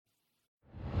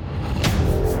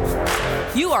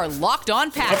You are Locked On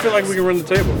Packers. I feel like we can run the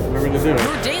table. We're going to do it.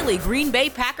 Your daily Green Bay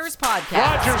Packers podcast.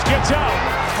 Rodgers gets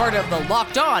out. Part of the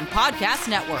Locked On Podcast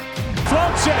Network.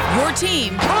 Floats it. Your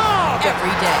team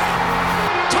every day.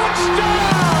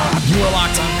 Touchdown! You are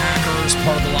Locked On Packers,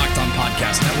 part of the Locked On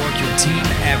Podcast Network, your team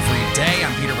every day.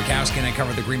 I'm Peter Bukowski, and I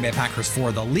cover the Green Bay Packers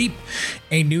for The Leap,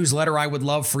 a newsletter I would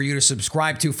love for you to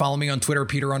subscribe to. Follow me on Twitter,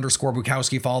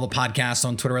 Peter_Bukowski. Follow the podcast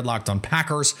on Twitter at Locked On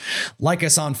Packers. Like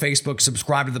us on Facebook.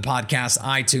 Subscribe to the podcast,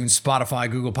 iTunes, Spotify,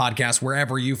 Google Podcasts.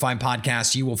 Wherever you find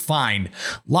podcasts, you will find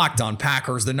Locked On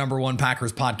Packers, the #1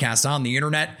 Packers podcast on the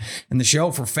internet. And the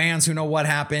show for fans who know what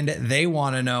happened. They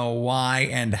want to know why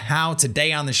and how.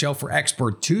 Today on the show for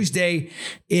Expert Tuesday,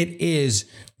 it is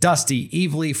Dusty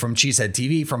Evely from Cheesehead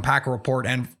TV, from Packer Report,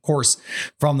 and of course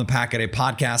from the Pack a Day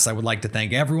podcast. I would like to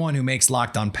thank everyone who makes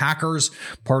Locked On Packers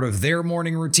part of their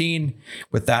morning routine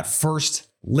with that first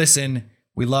listen.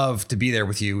 We love to be there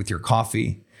with you with your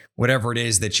coffee, whatever it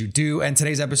is that you do. And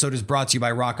today's episode is brought to you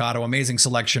by Rock Auto. Amazing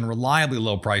selection, reliably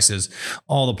low prices,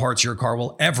 all the parts your car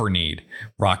will ever need.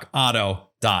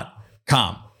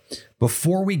 RockAuto.com.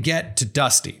 Before we get to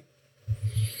Dusty,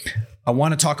 I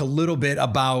want to talk a little bit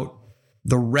about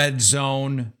the red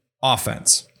zone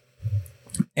offense.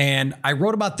 And I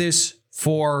wrote about this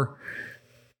for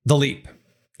The Leap,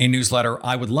 a newsletter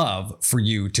I would love for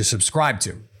you to subscribe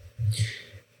to.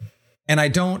 And I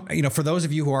don't, for those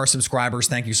of you who are subscribers,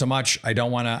 thank you so much. I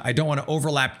don't want to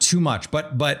overlap too much,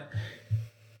 but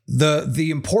the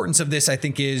importance of this, I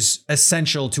think, is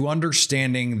essential to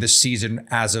understanding the season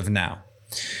as of now.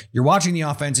 You're watching the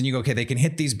offense and you go, okay, they can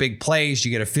hit these big plays.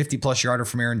 You get a 50-plus yarder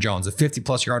from Aaron Jones, a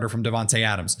 50-plus yarder from Davante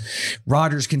Adams.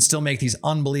 Rodgers can still make these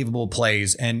unbelievable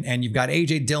plays. And you've got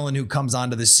A.J. Dillon who comes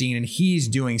onto the scene and he's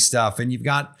doing stuff. And you've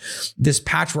got this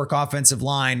patchwork offensive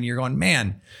line. And you're going,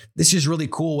 man, this is really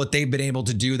cool what they've been able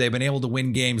to do. They've been able to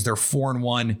win games. They're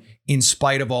 4-1 in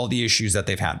spite of all the issues that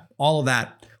they've had. All of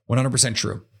that, 100%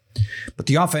 true. But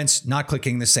the offense not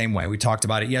clicking the same way. We talked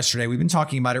about it yesterday. We've been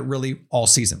talking about it really all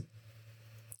season.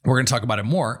 We're going to talk about it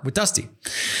more with Dusty.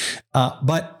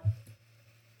 But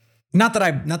not that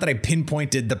I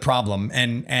pinpointed the problem,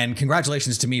 and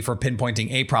congratulations to me for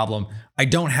pinpointing a problem. I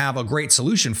don't have a great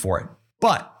solution for it.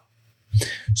 But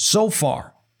so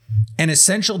far, an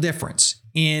essential difference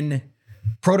in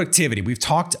productivity. We've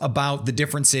talked about the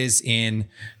differences in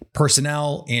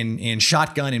personnel, in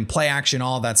shotgun, in play action,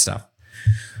 all that stuff.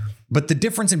 But the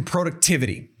difference in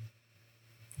productivity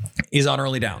is on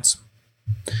early downs.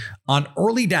 On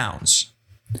early downs,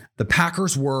 the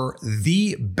Packers were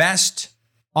the best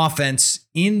offense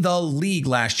in the league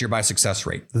last year by success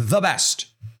rate. The best.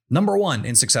 #1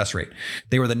 in success rate.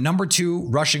 They were the #2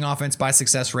 rushing offense by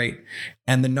success rate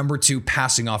and the #2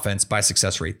 passing offense by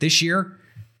success rate. This year,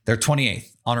 they're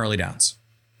 28th on early downs.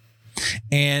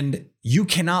 And you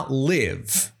cannot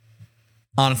live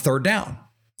on third down.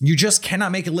 You just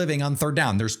cannot make a living on third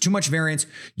down. There's too much variance.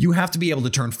 You have to be able to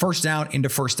turn first down into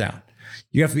first down.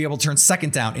 You have to be able to turn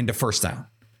second down into first down.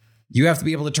 You have to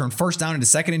be able to turn first down into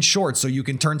second and short so you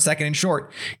can turn second and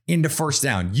short into first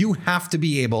down. You have to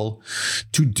be able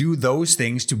to do those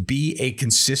things to be a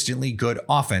consistently good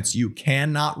offense. You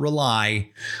cannot rely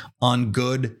on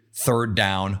good third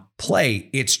down play.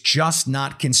 It's just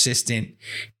not consistent.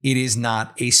 It is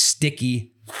not a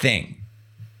sticky thing.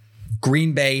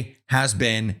 Green Bay has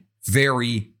been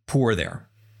very poor there.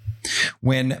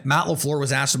 When Matt LaFleur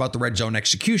was asked about the red zone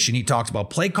execution, he talked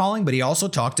about play calling, but he also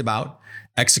talked about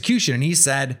execution. And he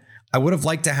said, I would have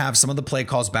liked to have some of the play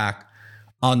calls back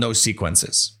on those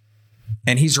sequences.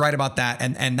 And he's right about that.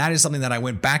 And that is something that I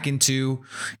went back into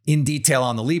in detail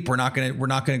on The Leap. We're not going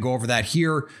to go over that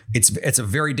here. It's a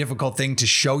very difficult thing to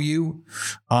show you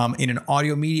in an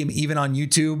audio medium, even on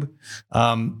YouTube.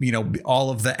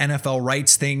 All of the NFL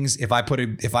rights things. If I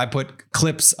put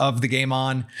clips of the game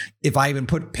on, if I even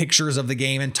put pictures of the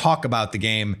game and talk about the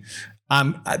game,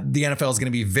 the NFL is going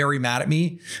to be very mad at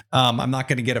me. I'm not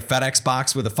going to get a FedEx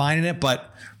box with a fine in it,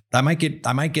 but I might get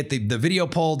the video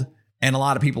pulled. And a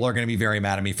lot of people are going to be very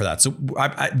mad at me for that. So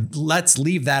let's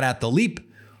leave that at The Leap.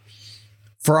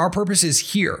 For our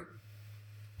purposes here,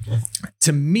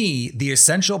 to me, the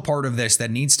essential part of this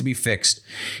that needs to be fixed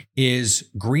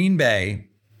is Green Bay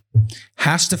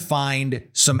has to find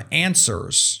some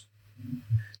answers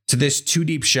to this two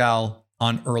deep shell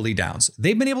on early downs.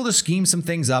 They've been able to scheme some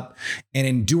things up and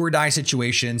in do or die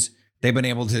situations. They've been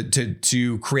able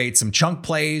to create some chunk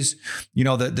plays,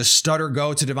 the stutter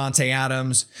go to Davante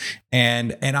Adams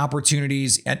and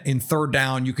opportunities in third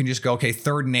down. You can just go, okay,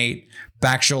 3rd and 8,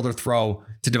 back shoulder throw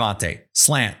to Davante,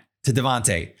 slant to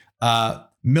Davante,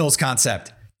 Mills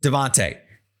concept, Davante.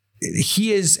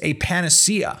 He is a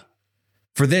panacea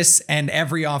for this and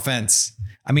every offense.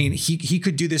 I mean, he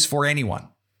could do this for anyone.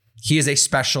 He is a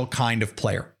special kind of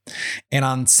player. And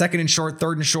on second and short,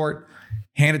 third and short,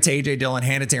 hand it to A.J. Dillon,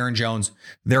 hand it to Aaron Jones.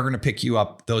 They're going to pick you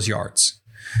up those yards.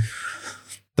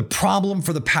 The problem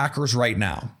for the Packers right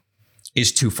now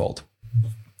is twofold.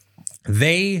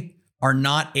 They are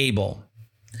not able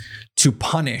to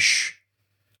punish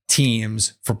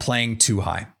teams for playing too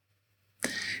high.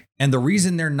 And the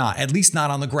reason they're not, at least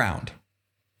not on the ground,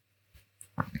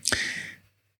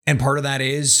 and part of that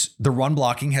is the run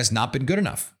blocking has not been good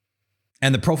enough.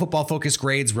 And the Pro Football Focus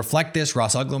grades reflect this.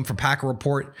 Ross Uglum from Packer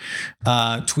Report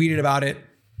tweeted about it.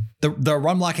 The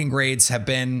run blocking grades have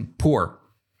been poor.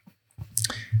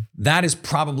 That is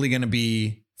probably going to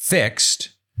be fixed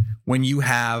when you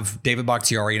have David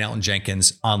Bakhtiari and Elton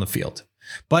Jenkins on the field.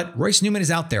 But Royce Newman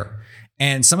is out there.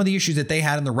 And some of the issues that they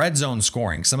had in the red zone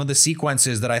scoring, some of the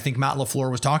sequences that I think Matt LaFleur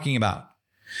was talking about,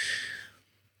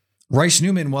 Royce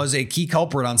Newman was a key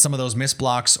culprit on some of those missed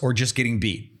blocks or just getting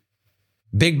beat.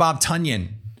 Big Bob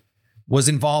Tunyon was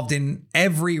involved in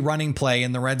every running play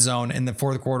in the red zone in the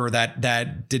fourth quarter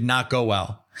that did not go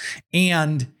well.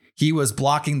 And he was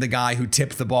blocking the guy who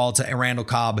tipped the ball to Randall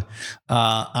Cobb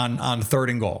on third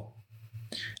and goal.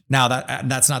 Now,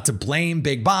 that's not to blame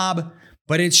Big Bob,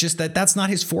 but it's just that's not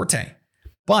his forte.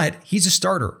 But he's a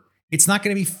starter. It's not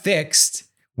going to be fixed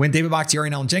when David Bakhtiari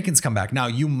and Elton Jenkins come back. Now,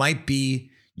 you might be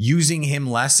using him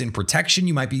less in protection.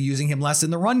 You might be using him less in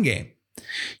the run game.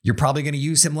 You're probably going to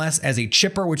use him less as a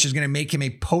chipper, which is going to make him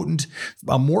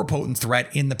a more potent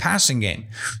threat in the passing game.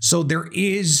 So there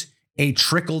is a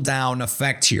trickle-down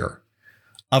effect here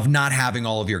of not having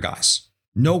all of your guys.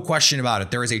 No question about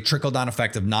it. There is a trickle-down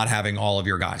effect of not having all of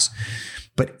your guys.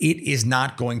 But it is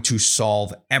not going to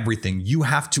solve everything. You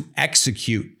have to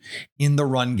execute in the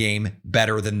run game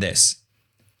better than this.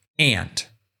 And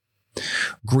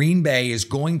Green Bay is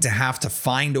going to have to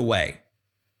find a way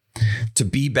to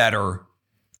be better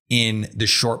in the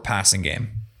short passing game.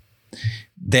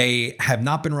 They have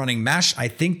not been running mesh. I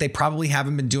think they probably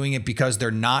haven't been doing it because they're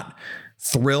not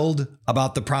thrilled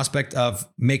about the prospect of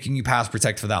making you pass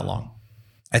protect for that long.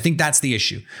 I think that's the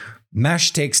issue.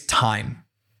 Mesh takes time.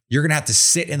 You're going to have to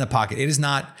sit in the pocket. It is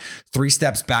not 3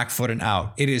 steps back foot and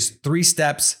out. It is 3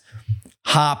 steps,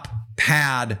 hop,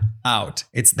 pad, out.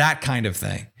 It's that kind of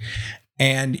thing.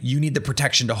 And you need the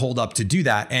protection to hold up to do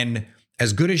that. And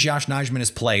as good as Josh Nijman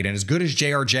has played, and as good as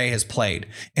JRJ has played,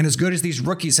 and as good as these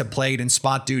rookies have played in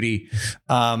spot duty,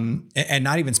 and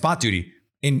not even spot duty,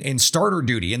 in starter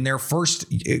duty, in their first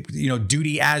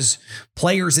duty as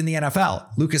players in the NFL.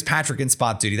 Lucas Patrick in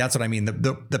spot duty. That's what I mean.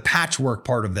 The patchwork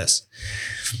part of this.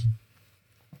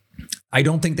 I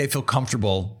don't think they feel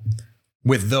comfortable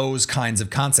with those kinds of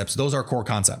concepts. Those are core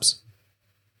concepts.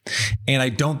 And I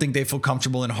don't think they feel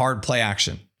comfortable in hard play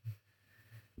action,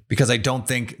 because I don't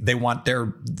think they want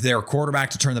their quarterback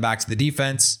to turn the back to the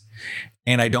defense.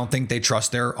 And I don't think they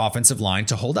trust their offensive line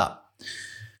to hold up.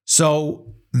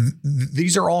 So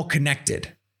these are all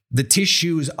connected. The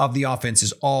tissues of the offense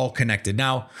is all connected.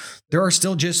 Now, there are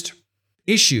still just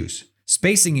issues,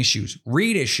 spacing issues,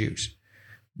 read issues.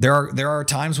 There are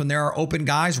times when there are open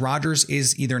guys. Rodgers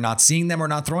is either not seeing them or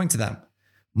not throwing to them.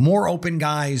 More open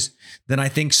guys than I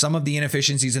think some of the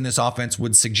inefficiencies in this offense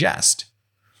would suggest.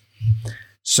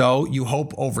 So you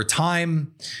hope over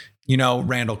time,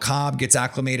 Randall Cobb gets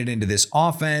acclimated into this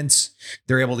offense.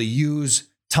 They're able to use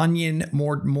Tunyon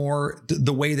more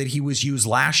the way that he was used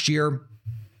last year.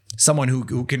 Someone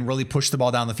who can really push the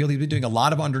ball down the field. He's been doing a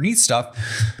lot of underneath stuff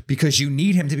because you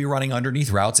need him to be running underneath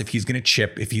routes if he's going to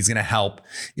chip, if he's going to help,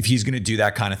 if he's going to do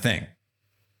that kind of thing.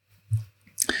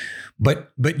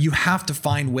 But you have to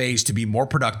find ways to be more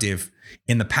productive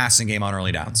in the passing game on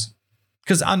early downs.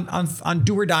 Because on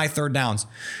do or die third downs,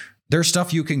 there's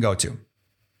stuff you can go to.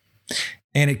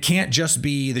 And it can't just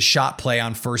be the shot play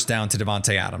on first down to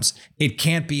Devontae Adams. It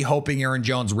can't be hoping Aaron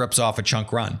Jones rips off a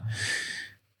chunk run.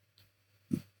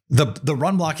 The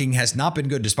run blocking has not been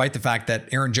good, despite the fact that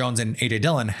Aaron Jones and A.J.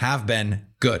 Dillon have been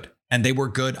good. And they were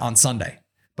good on Sunday.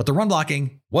 But the run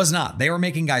blocking was not. They were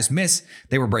making guys miss.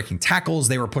 They were breaking tackles.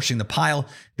 They were pushing the pile.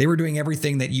 They were doing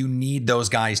everything that you need those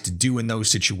guys to do in those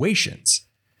situations.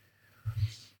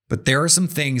 But there are some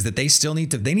things that they still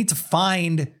need to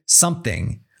find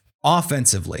something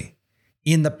offensively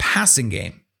in the passing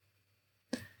game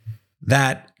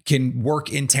that can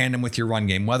work in tandem with your run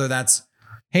game. Whether that's,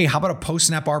 hey, how about a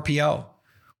post-snap RPO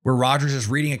where Rodgers is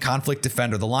reading a conflict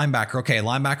defender, the linebacker. Okay,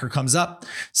 linebacker comes up,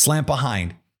 slant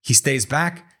behind. He stays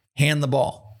back, hand the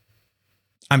ball.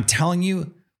 I'm telling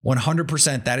you,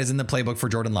 100% that is in the playbook for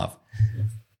Jordan Love.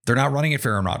 They're not running it for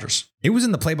Aaron Rodgers. It was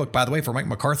in the playbook, by the way, for Mike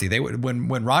McCarthy.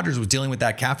 When Rodgers was dealing with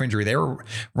that calf injury, they were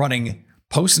running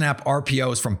post-snap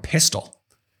RPOs from pistol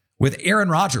with Aaron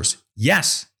Rodgers.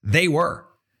 Yes, they were.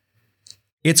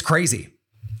 It's crazy.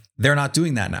 They're not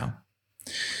doing that now.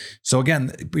 So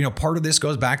again, part of this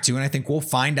goes back to, and I think we'll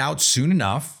find out soon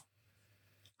enough,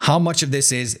 how much of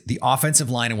this is the offensive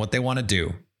line and what they want to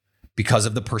do because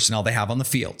of the personnel they have on the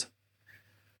field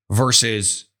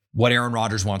versus what Aaron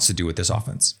Rodgers wants to do with this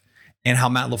offense and how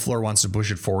Matt LaFleur wants to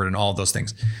push it forward and all of those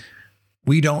things.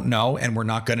 We don't know, and we're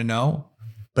not going to know,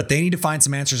 but they need to find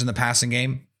some answers in the passing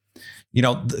game.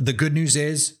 The good news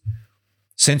is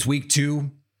since week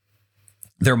 2,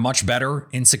 they're much better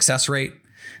in success rate,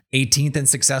 18th in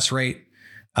success rate,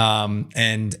 and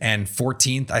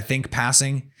 14th, I think,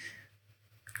 passing.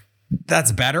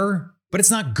 That's better, but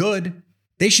it's not good.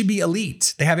 They should be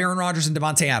elite. They have Aaron Rodgers and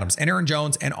Devontae Adams and Aaron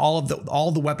Jones and all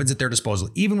the weapons at their disposal,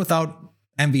 even without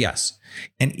MVS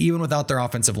and even without their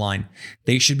offensive line.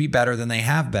 They should be better than they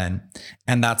have been.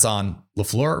 And that's on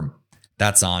LaFleur.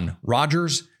 That's on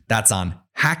Rodgers. That's on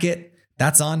Hackett.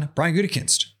 That's on Brian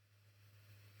Gutekunst.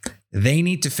 They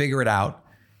need to figure it out.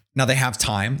 Now they have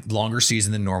time, longer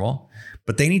season than normal,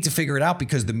 but they need to figure it out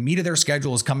because the meat of their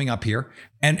schedule is coming up here,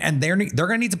 and they're going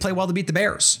to need to play well to beat the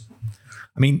Bears.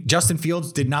 I mean, Justin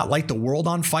Fields did not light the world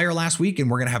on fire last week,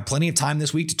 and we're going to have plenty of time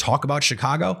this week to talk about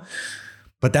Chicago,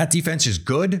 but that defense is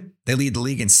good. They lead the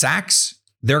league in sacks.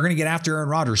 They're going to get after Aaron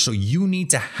Rodgers, so you need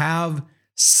to have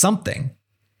something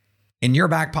in your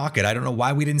back pocket. I don't know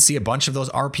why we didn't see a bunch of those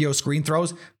RPO screen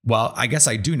throws. Well, I guess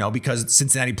I do know because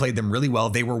Cincinnati played them really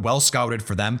well. They were well scouted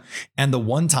for them. And the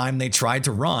one time they tried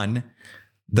to run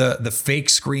the fake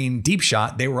screen deep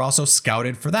shot, they were also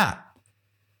scouted for that.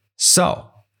 So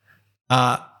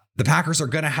the Packers are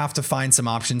going to have to find some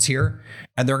options here,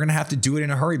 and they're going to have to do it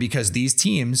in a hurry because these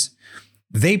teams,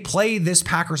 they play this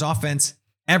Packers offense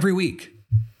every week.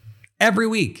 Every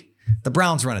week. The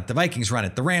Browns run it. The Vikings run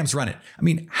it. The Rams run it. I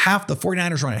mean, half the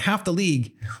 49ers run it. Half the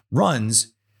league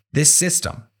runs this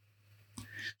system.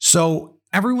 So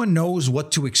everyone knows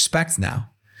what to expect now.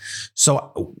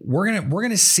 So we're going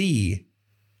to see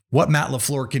what Matt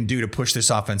LaFleur can do to push this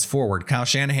offense forward. Kyle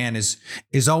Shanahan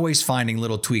is always finding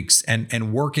little tweaks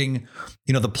and working,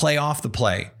 the play off the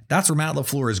play. That's where Matt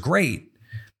LaFleur is great,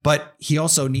 but he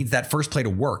also needs that first play to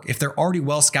work. If they're already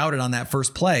well scouted on that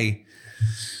first play,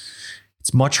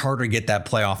 it's much harder to get that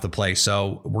play off the play.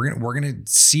 So we're gonna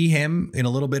see him in a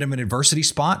little bit of an adversity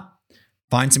spot,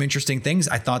 find some interesting things.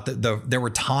 I thought that there were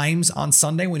times on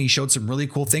Sunday when he showed some really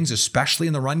cool things, especially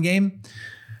in the run game.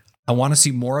 I want to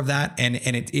see more of that, and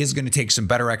it is going to take some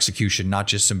better execution, not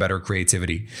just some better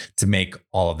creativity to make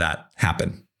all of that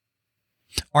happen.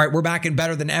 All right, we're back and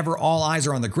better than ever. All eyes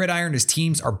are on the gridiron as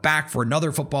teams are back for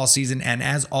another football season. And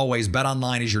as always,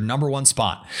 BetOnline is your number one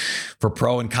spot for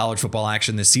pro and college football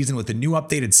action this season. With the new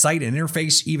updated site and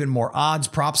interface, even more odds,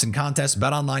 props, and contests,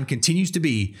 BetOnline continues to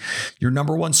be your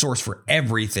number one source for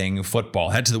everything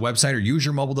football. Head to the website or use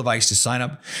your mobile device to sign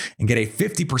up and get a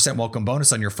 50% welcome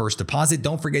bonus on your first deposit.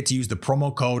 Don't forget to use the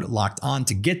promo code LOCKEDON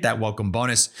to get that welcome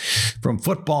bonus. From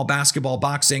football, basketball,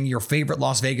 boxing, your favorite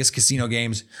Las Vegas casino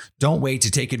games, don't wait to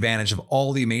take advantage of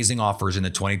all the amazing offers in the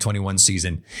 2021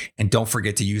 season. And don't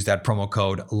forget to use that promo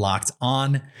code Locked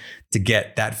On to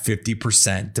get that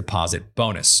 50% deposit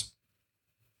bonus.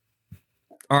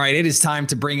 All right, it is time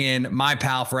to bring in my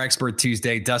pal for Expert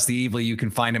Tuesday, Dusty Evely. You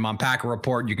can find him on Packer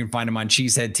Report. You can find him on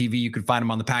Cheesehead TV. You can find him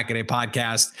on the Pack a Day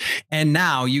podcast. And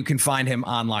now you can find him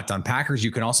on Locked On Packers. You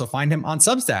can also find him on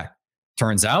Substack.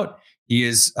 Turns out he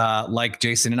is like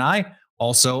Jason and I,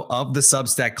 also of the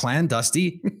Substack clan.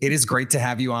 Dusty, it is great to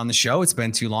have you on the show. It's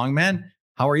been too long, man.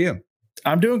 How are you?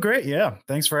 I'm doing great. Yeah.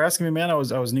 Thanks for asking me, man. I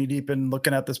was knee deep in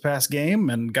looking at this past game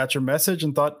and got your message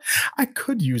and thought I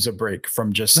could use a break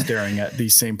from just staring at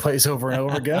these same plays over and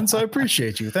over again. So I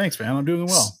appreciate you. Thanks, man. I'm doing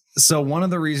well. So one of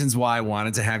the reasons why I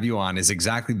wanted to have you on is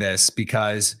exactly this,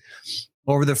 because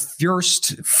over the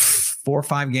first 4 or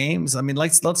 5 games, I mean,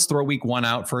 let's throw week 1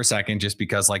 out for a second, just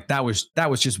because like that was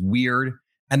just weird.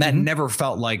 And that never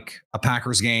felt like a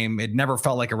Packers game. It never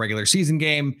felt like a regular season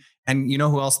game. And you know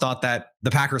who else thought that?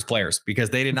 The Packers players, because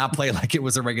they did not play like it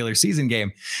was a regular season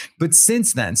game. But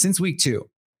since then, since week 2,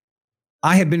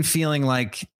 I have been feeling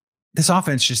like this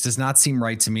offense just does not seem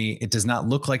right to me. It does not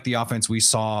look like the offense we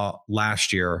saw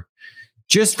last year,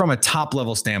 just from a top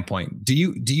level standpoint. Do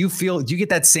you get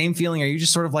that same feeling? Are you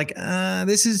just sort of like,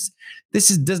 this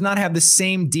does not have the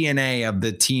same DNA of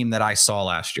the team that I saw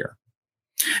last year?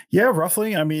 Yeah,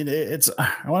 roughly. I mean,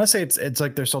 I want to say it's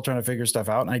like they're still trying to figure stuff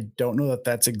out. And I don't know that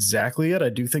that's exactly it. I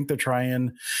do think they're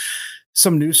trying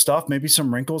some new stuff, maybe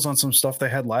some wrinkles on some stuff they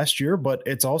had last year, but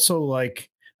it's also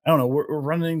like, I don't know, we're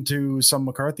running into some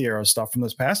McCarthy era stuff from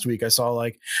this past week. I saw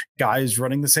like guys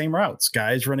running the same routes,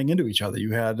 guys running into each other.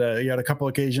 You had a couple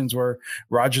occasions where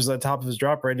Rodgers at the top of his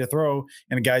drop, ready to throw,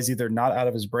 and a guy's either not out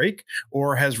of his break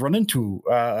or has run into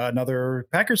another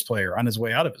Packers player on his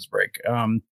way out of his break.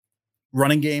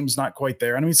 Running game's not quite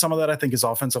there. I mean, some of that I think is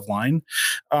offensive line,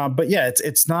 but yeah,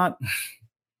 it's not.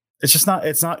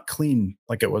 It's not clean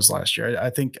like it was last year. I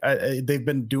think they've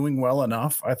been doing well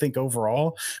enough, I think,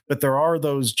 overall, but there are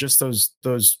those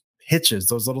hitches,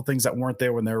 those little things that weren't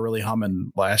there when they were really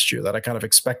humming last year that I kind of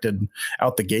expected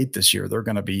out the gate this year. They're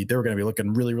going to be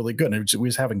looking really, really good. And we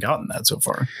just haven't gotten that so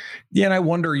far. Yeah. And I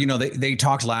wonder, they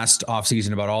talked last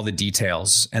offseason about all the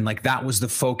details, and like that was the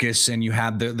focus, and you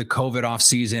had the COVID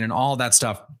offseason and all that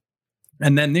stuff.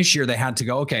 And then this year they had to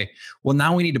go, okay, well,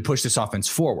 now we need to push this offense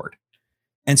forward.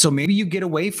 And so maybe you get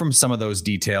away from some of those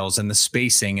details and the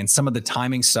spacing and some of the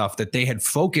timing stuff that they had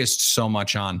focused so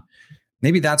much on.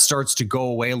 Maybe that starts to go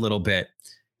away a little bit.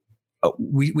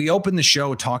 We opened the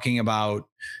show talking about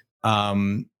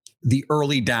the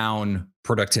early down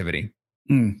productivity.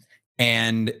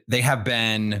 And they have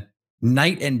been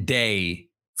night and day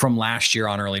from last year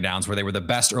on early downs, where they were the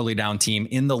best early down team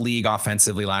in the league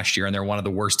offensively last year. And they're one of the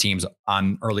worst teams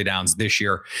on early downs this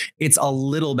year. It's a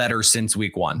little better since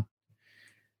week 1.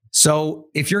 So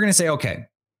if you're going to say, okay,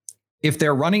 if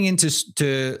they're running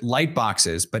into light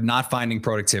boxes, but not finding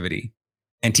productivity,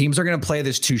 and teams are going to play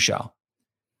this 2-shell,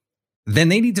 then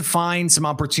they need to find some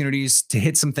opportunities to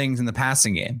hit some things in the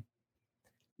passing game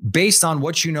based on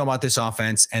what you know about this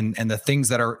offense and the things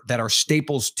that are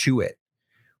staples to it.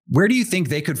 Where do you think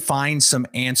they could find some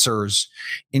answers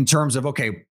in terms of,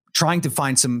 okay, trying to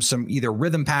find some either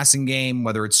rhythm passing game,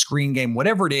 whether it's screen game,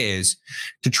 whatever it is,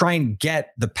 to try and get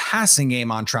the passing game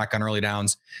on track on early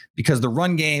downs? Because the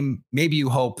run game, maybe you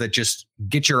hope that just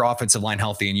get your offensive line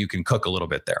healthy and you can cook a little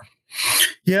bit there.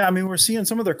 Yeah, I mean, we're seeing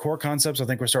some of their core concepts. I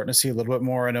think we're starting to see a little bit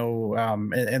more. I know,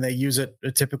 and they use it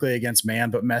typically against man,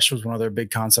 but mesh was one of their big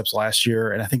concepts last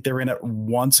year. And I think they ran it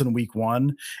once in week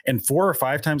 1 and 4 or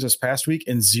 5 times this past week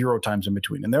and 0 times in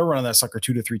between. And they were running that sucker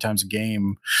 2 to 3 times a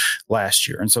game last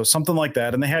year. And so something like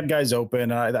that. And they had guys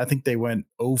open. I think they went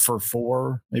 0 for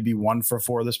 4, maybe 1 for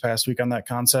 4 this past week on that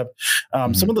concept.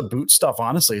 Some of the boot stuff,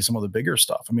 honestly, some of the bigger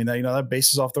stuff. I mean, that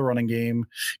bases off the running game,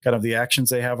 kind of the actions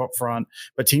they have up front.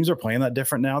 But teams are playing that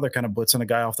different now. They're kind of blitzing a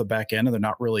guy off the back end, and they're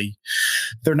not really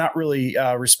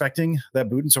respecting that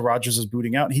boot. And so Rodgers is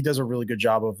booting out, and he does a really good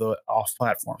job of the off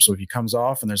platform. So if he comes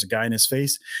off and there's a guy in his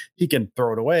face, he can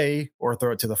throw it away or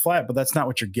throw it to the flat, but that's not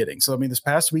what you're getting. So, I mean, this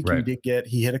past week, right,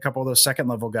 he hit a couple of those second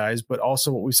level guys, but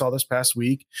also what we saw this past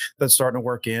week that's starting to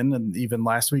work in, and even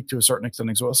last week to a certain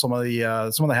extent as well, some of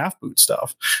the half boot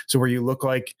stuff. So where you look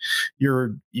like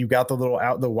you got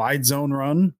the wide zone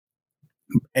run,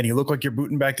 and you look like you're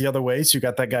booting back the other way. So you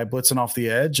got that guy blitzing off the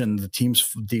edge, and the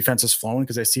team's defense is flowing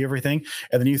because they see everything.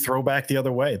 And then you throw back the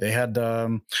other way. They had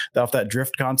off that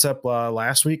drift concept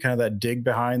last week, kind of that dig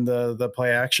behind the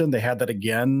play action. They had that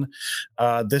again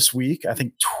this week. I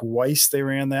think twice they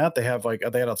ran that. They had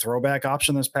a throwback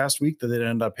option this past week that they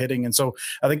didn't end up hitting. And so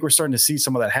I think we're starting to see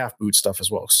some of that half boot stuff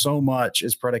as well. So much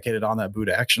is predicated on that boot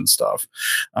action stuff.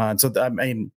 And so, I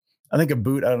mean, I think a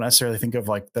boot, I don't necessarily think of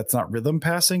like that's not rhythm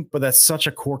passing, but that's such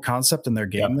a core concept in their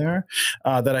game there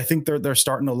that I think they're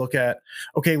starting to look at,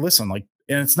 okay, listen, like,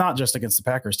 and it's not just against the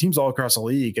Packers. Teams all across the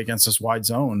league against this wide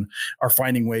zone are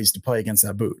finding ways to play against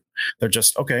that boot. They're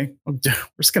just, okay,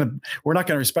 we're not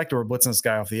going to respect it. We're blitzing this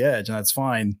guy off the edge, and that's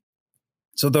fine.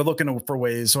 So they're looking for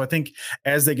ways. So I think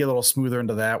as they get a little smoother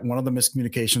into that, one of the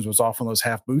miscommunications was off on those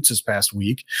half boots this past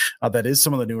week. That is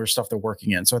some of the newer stuff they're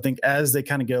working in. So I think as they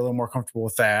kind of get a little more comfortable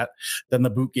with that, then the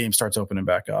boot game starts opening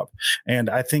back up. And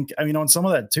I think, I mean, on some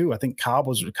of that too, I think Cobb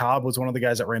was one of the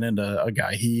guys that ran into a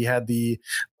guy. He had the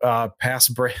pass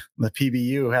break, the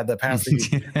PBU had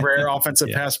the rare offensive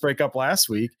pass break up last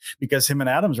week because him and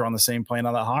Adams are on the same plane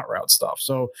on that hot route stuff.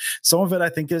 So some of it I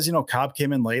think is, Cobb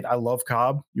came in late. I love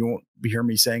Cobb. You won't hear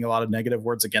me saying a lot of negative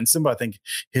words against him, but I think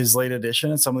his late addition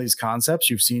and some of these concepts,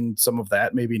 you've seen some of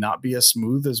that maybe not be as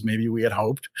smooth as maybe we had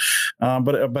hoped.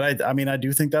 But I mean, I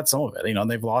do think that's some of it. And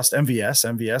they've lost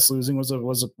MVS. MVS losing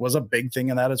was a big thing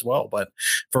in that as well. But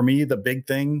for me, the big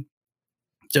thing,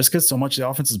 just because so much of the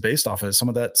offense is based off of some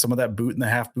of that boot and the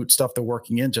half boot stuff they're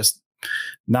working in, just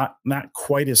not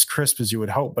quite as crisp as you would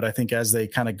hope. But I think as they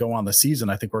kind of go on the season,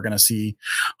 I think we're going to see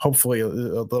hopefully a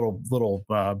little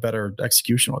better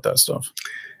execution with that stuff.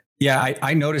 Yeah,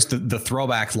 I noticed the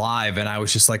throwback live, and I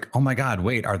was just like, oh my God,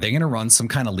 wait, are they going to run some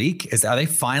kind of leak? Are they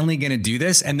finally going to do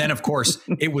this? And then, of course,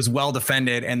 it was well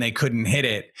defended and they couldn't hit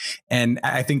it. And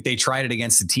I think they tried it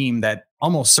against a team that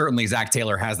almost certainly Zach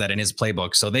Taylor has that in his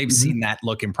playbook. So they've seen that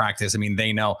look in practice. I mean,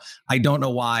 they know. I don't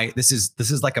know why this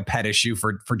is like a pet issue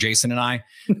for Jason and I,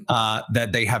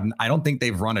 that they have. I don't think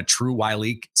they've run a true Y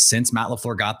leak since Matt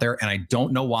LaFleur got there. And I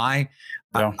don't know why.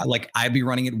 No. I'd be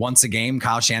running it once a game.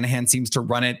 Kyle Shanahan seems to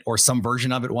run it or some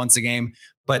version of it once a game,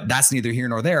 but that's neither here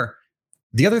nor there.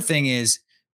 The other thing is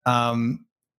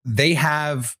they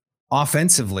have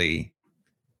offensively,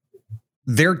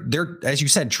 they're, as you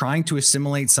said, trying to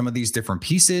assimilate some of these different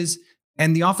pieces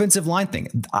and the offensive line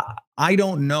thing. I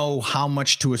don't know how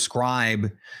much to ascribe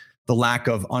the lack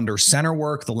of under center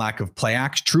work, the lack of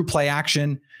true play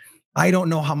action. I don't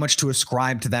know how much to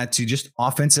ascribe to that, to just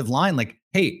offensive line. Like,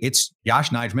 hey, it's Josh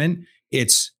Nijman.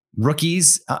 It's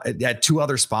rookies at 2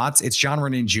 other spots. It's John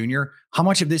Runyan Jr. How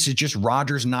much of this is just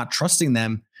Rodgers not trusting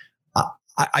them?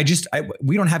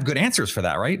 We don't have good answers for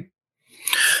that, right?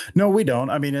 No, we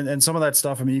don't. I mean, and some of that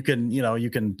stuff, I mean, you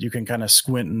can kind of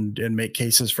squint and make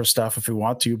cases for stuff if we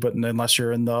want to, but unless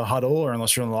you're in the huddle or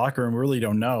unless you're in the locker room, we really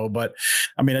don't know. But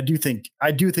I mean, I do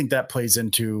think that plays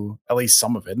into at least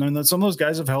some of it. And then some of those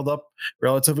guys have held up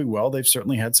relatively well. They've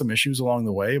certainly had some issues along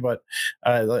the way, but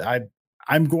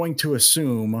I'm going to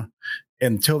assume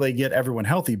until they get everyone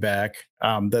healthy back,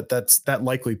 that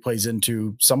likely plays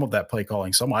into some of that play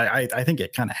calling. I think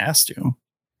it kind of has to.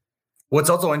 What's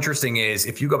also interesting is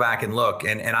if you go back and look,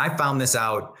 and I found this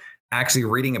out actually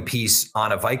reading a piece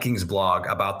on a Vikings blog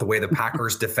about the way the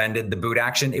Packers defended the boot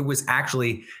action. It was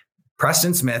actually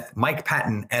Preston Smith, Mike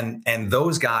Patton, and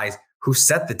those guys who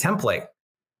set the template.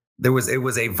 It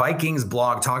was a Vikings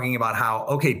blog talking about how,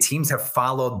 okay, teams have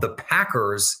followed the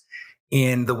Packers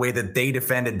in the way that they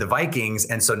defended the Vikings.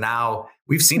 And so now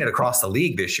we've seen it across the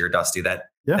league this year, Dusty, that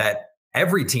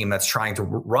every team that's trying to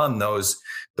run those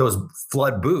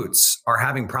flood boots are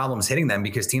having problems hitting them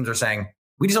because teams are saying,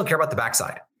 we just don't care about the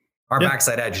backside. Our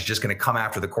backside edge is just going to come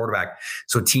after the quarterback.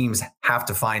 So teams have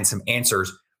to find some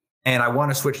answers. And I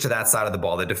want to switch to that side of the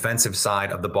ball, the defensive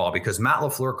side of the ball, because Matt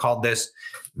LaFleur called this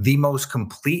the most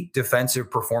complete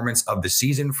defensive performance of the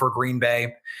season for Green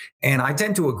Bay. And I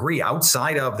tend to agree.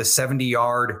 Outside of the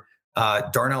 70-yard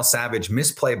Darnell Savage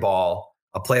misplay ball,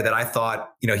 a play that I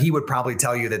thought, he would probably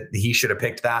tell you that he should have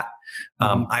picked that.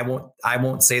 I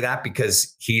won't say that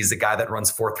because he's a guy that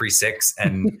runs 4.36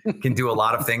 and can do a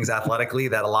lot of things athletically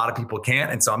that a lot of people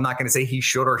can't. And so I'm not going to say he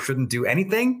should or shouldn't do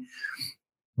anything,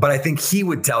 but I think he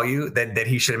would tell you that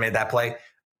he should have made that play.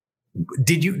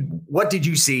 What did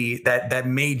you see that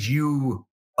made you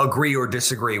agree or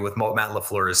disagree with what Matt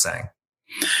LaFleur is saying?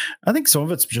 I think some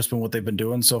of it's just been what they've been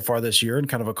doing so far this year and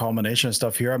kind of a culmination of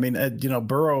stuff here. I mean,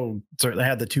 Burrow certainly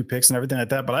had the 2 picks and everything like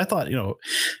that, but I thought,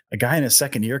 a guy in his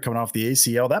second year coming off the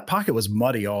ACL, that pocket was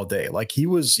muddy all day. Like he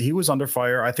was under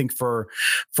fire. I think for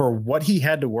what he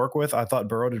had to work with, I thought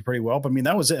Burrow did pretty well, but I mean,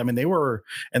 that was it. I mean,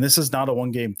 and this is not a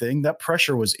 1-game thing. That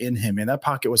pressure was in him and that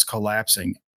pocket was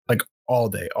collapsing like all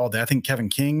day. I think Kevin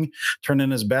King turned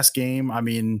in his best game. I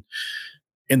mean,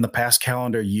 in the past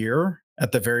calendar year,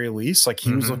 at the very least, like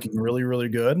he was looking really, really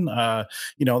good. A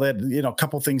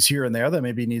couple things here and there that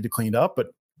maybe need to clean up, but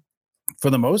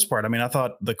for the most part, I mean, I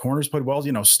thought the corners played well.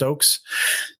 Stokes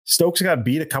got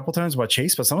beat a couple times by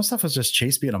Chase, but some of the stuff was just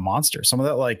Chase being a monster. Some of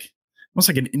that, like almost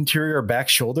like an interior back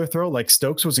shoulder throw. Like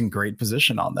Stokes was in great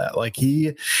position on that. Like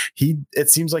it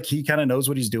seems like he kind of knows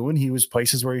what he's doing. He was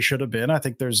places where he should have been. I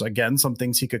think there's, again, some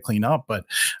things he could clean up, but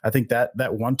I think that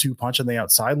 1-2 punch on the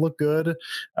outside looked good.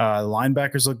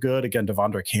 Linebackers look good. Again,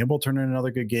 Devondre Campbell turned in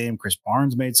another good game. Chris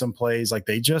Barnes made some plays. Like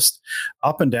they just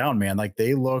up and down, man. Like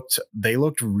they looked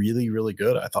really, really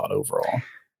good, I thought, overall.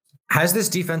 Has this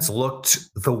defense looked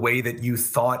the way that you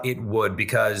thought it would?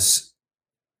 Because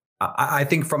I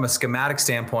think from a schematic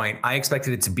standpoint, I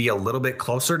expected it to be a little bit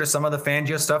closer to some of the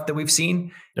Fangio stuff that we've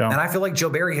seen. Yeah. And I feel like Joe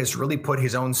Barry has really put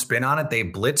his own spin on it. They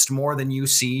blitzed more than you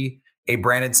see a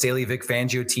Brandon Staley, Vic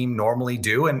Fangio team normally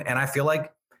do. And I feel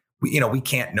like, we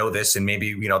can't know this and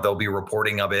maybe, they'll be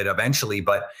reporting of it eventually,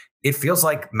 but it feels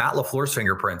like Matt LaFleur's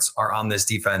fingerprints are on this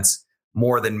defense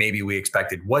more than maybe we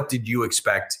expected. What did you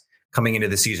expect coming into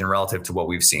the season relative to what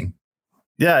we've seen?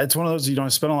 Yeah, it's one of those, I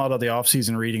spent a lot of the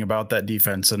offseason reading about that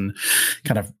defense and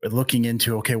kind of looking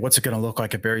into, okay, what's it going to look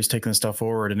like if Barry's taking this stuff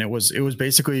forward? And it was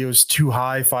too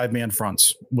high 5-man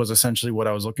fronts was essentially what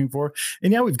I was looking for.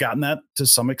 And yeah, we've gotten that to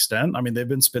some extent. I mean, they've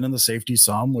been spinning the safety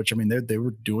some, which I mean, they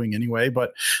were doing anyway.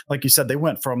 But like you said, they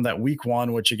went from that week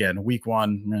 1, which again, week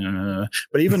 1,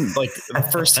 but even like the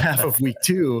first half of week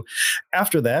 2,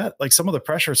 after that, like some of the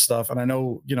pressure stuff, and I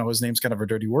know, his name's kind of a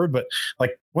dirty word, but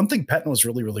like one thing Pettin was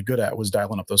really, really good at was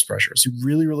dialing up those pressures. He's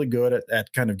really, really good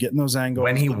at kind of getting those angles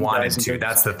when he wanted to.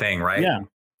 That's the thing, right? Yeah.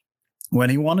 when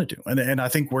he wanted to. And I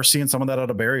think we're seeing some of that out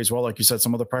of Barry as well. Like you said,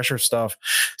 some of the pressure stuff,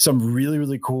 some really,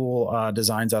 really cool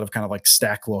designs out of kind of like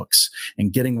stack looks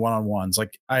and getting one-on-ones.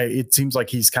 Like it seems like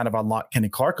he's kind of unlocked Kenny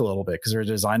Clark a little bit because they're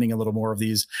designing a little more of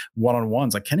these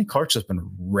one-on-ones. Like Kenny Clark's just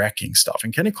been wrecking stuff,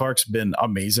 and Kenny Clark's been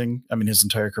amazing. I mean, his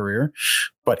entire career,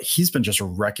 but he's been just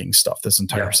wrecking stuff this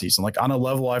entire season, like on a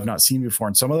level I've not seen before.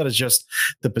 And some of that is just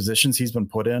the positions he's been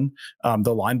put in,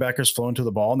 the linebackers flowing to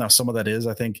the ball. Now, some of that is,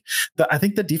 I think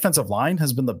the defensive line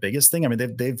has been the biggest thing. I mean,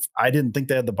 I didn't think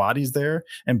they had the bodies there.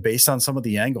 And based on some of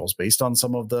the angles, based on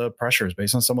some of the pressures,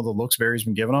 based on some of the looks Barry's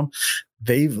been giving them,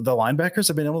 the linebackers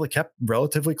have been able to keep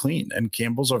relatively clean. And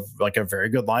Campbell's a very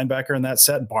good linebacker in that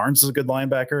set. Barnes is a good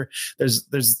linebacker. There's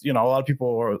a lot of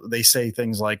people, they say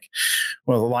things like,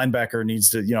 well, the linebacker needs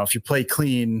to, if you play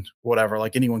clean, whatever,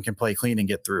 like anyone can play clean and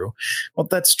get through. Well,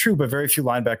 that's true, but very few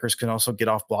linebackers can also get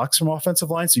off blocks from offensive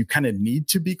line. So you kind of need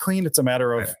to be clean. It's a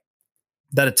matter of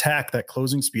that attack, that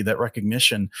closing speed, that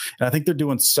recognition. And I think they're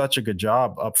doing such a good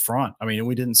job up front. I mean,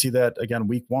 we didn't see that again,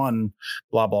 week one,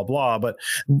 blah, blah, blah, but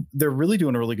they're really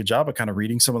doing a really good job of kind of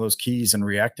reading some of those keys and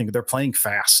reacting. They're playing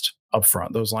fast up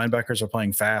front. Those linebackers are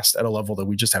playing fast at a level that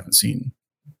we just haven't seen.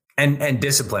 And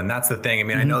discipline. That's the thing. I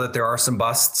mean, I know that there are some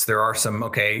busts. There are some,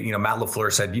 Matt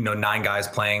LaFleur said, 9 guys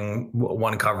playing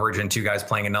one coverage and 2 guys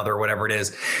playing another, whatever it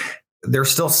is.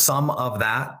 There's still some of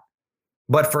that.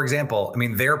 But for example, I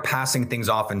mean, they're passing things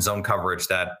off in zone coverage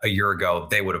that a year ago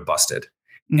they would have busted.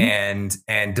 And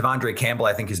Devondre Campbell,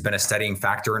 I think, has been a steadying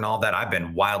factor in all that. I've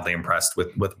been wildly impressed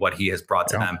with what he has brought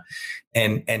to them.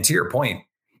 And to your point,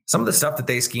 some of the stuff that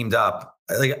they schemed up,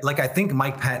 like I think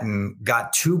Mike Pettin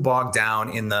got too bogged down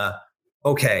in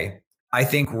I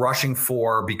think rushing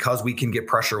 4 because we can get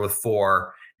pressure with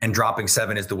 4 and dropping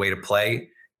 7 is the way to play.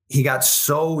 He got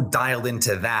so dialed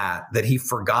into that he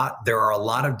forgot there are a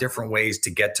lot of different ways to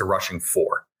get to rushing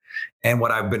 4. And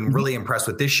what I've been really impressed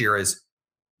with this year is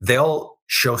they'll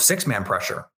show 6-man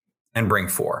pressure and bring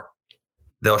 4.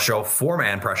 They'll show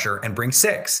 4-man pressure and bring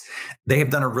 6. They have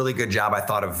done a really good job, I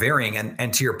thought, of varying.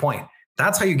 And to your point,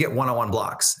 that's how you get one-on-one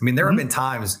blocks. I mean, there have been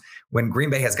times when Green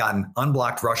Bay has gotten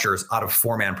unblocked rushers out of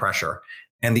 4-man pressure.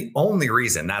 And the only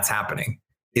reason that's happening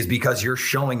is because you're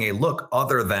showing a look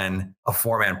other than a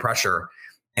 4-man pressure.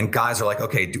 And guys are like,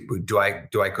 okay, do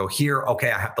I go here?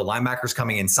 Okay, I have the linebackers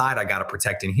coming inside. I got to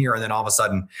protect in here. And then all of a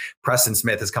sudden, Preston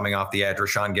Smith is coming off the edge.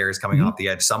 Rashawn Gary is coming off the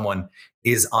edge. Someone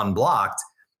is unblocked.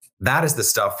 That is the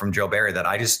stuff from Joe Barry that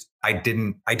I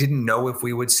didn't know if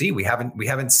we would see. We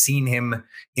haven't seen him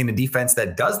in a defense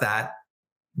that does that,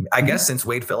 I guess, since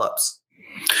Wade Phillips.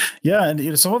 Yeah,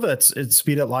 and some of it's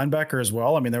speed at linebacker as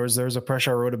well. I mean, there was a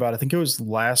pressure I wrote about, I think it was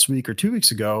last week or 2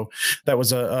 weeks ago. That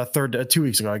was a third 2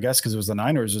 weeks ago, I guess, because it was the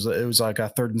Niners. It was like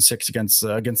a 3rd and 6 against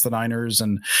the Niners,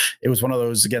 and it was one of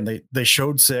those. Again, they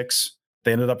showed 6.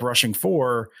 They ended up rushing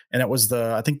 4, and it was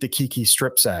I think the Kiki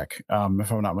strip sack,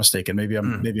 if I'm not mistaken. Maybe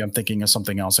I'm thinking of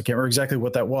something else. I can't remember exactly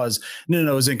what that was. No,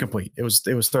 it was incomplete. It was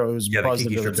buzzed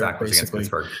into the dirt, basically.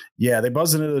 Yeah, they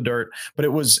buzzed into the dirt, but it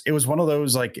was one of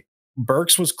those, like,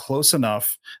 Burks was close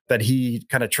enough that he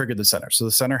kind of triggered the center. So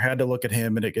the center had to look at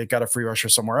him, and it got a free rusher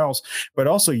somewhere else. But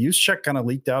also Juszczyk kind of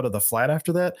leaked out of the flat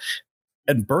after that.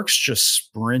 And Burks just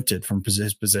sprinted from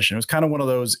his position. It was kind of one of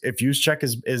those, if Juszczyk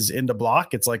is into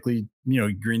block, it's likely,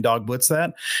 Green Dog blitz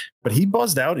that. But he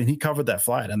buzzed out and he covered that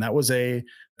flat. And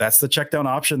that's the check down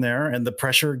option there. And the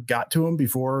pressure got to him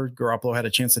before Garoppolo had a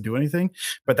chance to do anything.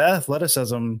 But that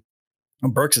athleticism,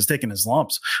 Burks is taking his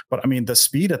lumps, but I mean, the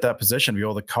speed at that position, be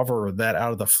able to cover that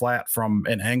out of the flat from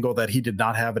an angle that he did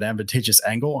not have an advantageous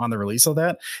angle on the release of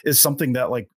that, is something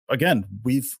that, like, again,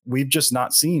 we've just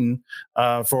not seen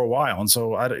for a while. And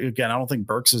so I don't think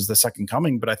Burks is the second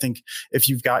coming, but I think if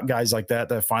you've got guys like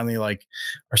that finally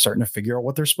are starting to figure out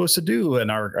what they're supposed to do and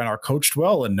are coached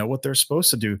well and know what they're supposed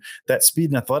to do, that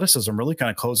speed and athleticism really kind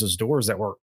of closes doors that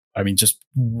were, just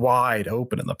wide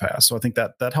open in the past. So I think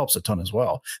that helps a ton as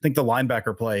well. I think the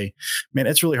linebacker play, man,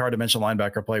 it's really hard to mention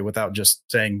linebacker play without just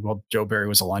saying, well, Joe Barry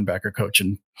was a linebacker coach,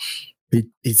 and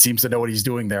he seems to know what he's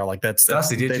doing there. Like that's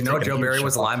Dusty, did you know Joe Barry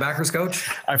was a linebackers coach?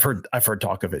 I've heard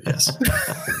talk of it. Yes.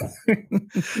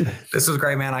 This was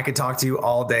great, man. I could talk to you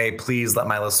all day. Please let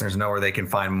my listeners know where they can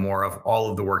find more of all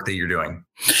of the work that you're doing.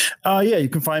 Yeah, you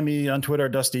can find me on Twitter,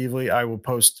 Dusty Evely. I will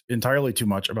post entirely too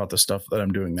much about the stuff that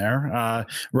I'm doing there.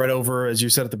 Right over, as you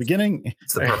said at the beginning,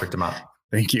 it's the perfect amount.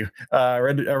 Thank you. I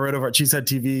read over at Cheesehead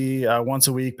TV once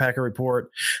a week, Packer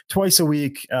Report twice a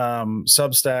week,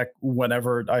 Substack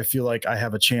whenever I feel like I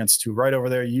have a chance to write over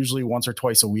there, usually once or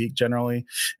twice a week generally,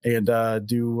 and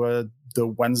do the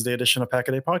Wednesday edition of Pack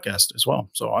a Day podcast as well.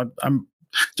 So I'm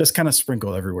just kind of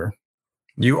sprinkled everywhere.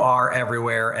 You are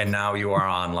everywhere, and now you are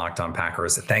on Locked On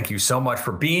Packers. Thank you so much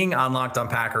for being on Locked On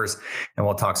Packers, and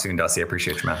we'll talk soon, Dusty. I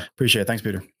appreciate you, man. Appreciate it. Thanks,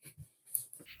 Peter.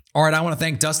 All right, I want to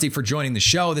thank Dusty for joining the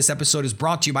show. This episode is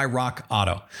brought to you by Rock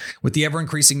Auto. With the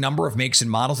ever-increasing number of makes and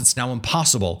models, it's now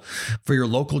impossible for your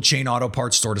local chain auto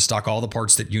parts store to stock all the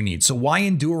parts that you need. So why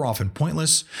endure often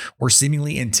pointless or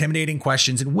seemingly intimidating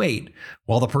questions and wait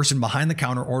while the person behind the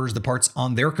counter orders the parts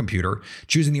on their computer,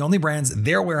 choosing the only brands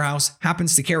their warehouse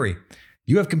happens to carry?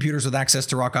 You have computers with access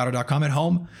to rockauto.com at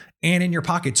home and in your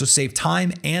pocket, so save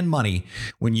time and money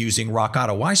when using Rock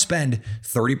Auto. Why spend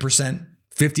 30%,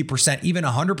 50%, even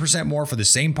 100% more for the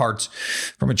same parts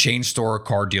from a chain store or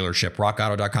car dealership?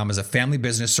 RockAuto.com is a family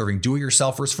business serving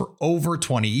do-it-yourselfers for over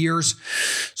 20 years.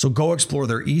 So go explore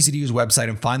their easy-to-use website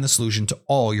and find the solution to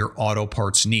all your auto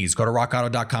parts needs. Go to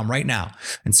RockAuto.com right now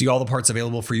and see all the parts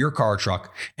available for your car or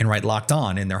truck, and write Locked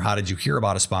On in their How Did You Hear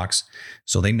About Us box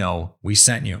so they know we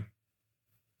sent you.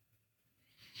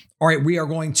 All right, we are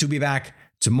going to be back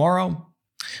tomorrow.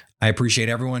 I appreciate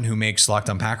everyone who makes Locked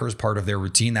On Packers part of their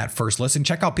routine, that first listen.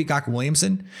 Check out Peacock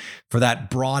Williamson for that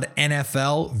broad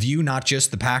NFL view, not just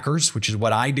the Packers, which is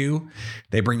what I do.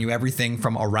 They bring you everything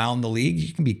from around the league.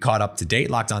 You can be caught up to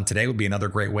date. Locked On Today would be another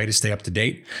great way to stay up to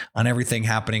date on everything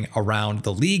happening around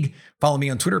the league. Follow me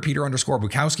on Twitter,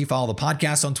 Peter_Bukowski. Follow the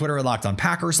podcast on Twitter at Locked On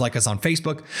Packers. Like us on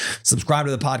Facebook. Subscribe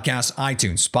to the podcast,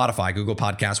 iTunes, Spotify, Google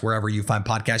Podcasts, wherever you find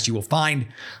podcasts, you will find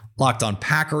Locked On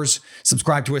Packers.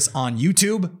 Subscribe to us on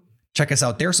YouTube. Check us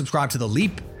out there. Subscribe to The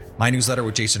Leap, my newsletter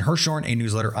with Jason Hirschhorn, a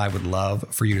newsletter I would love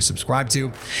for you to subscribe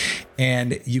to.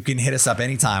 And you can hit us up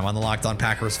anytime on the Locked On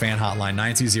Packers fan hotline,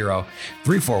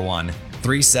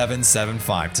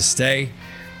 920-341-3775 to stay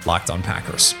Locked On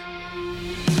Packers.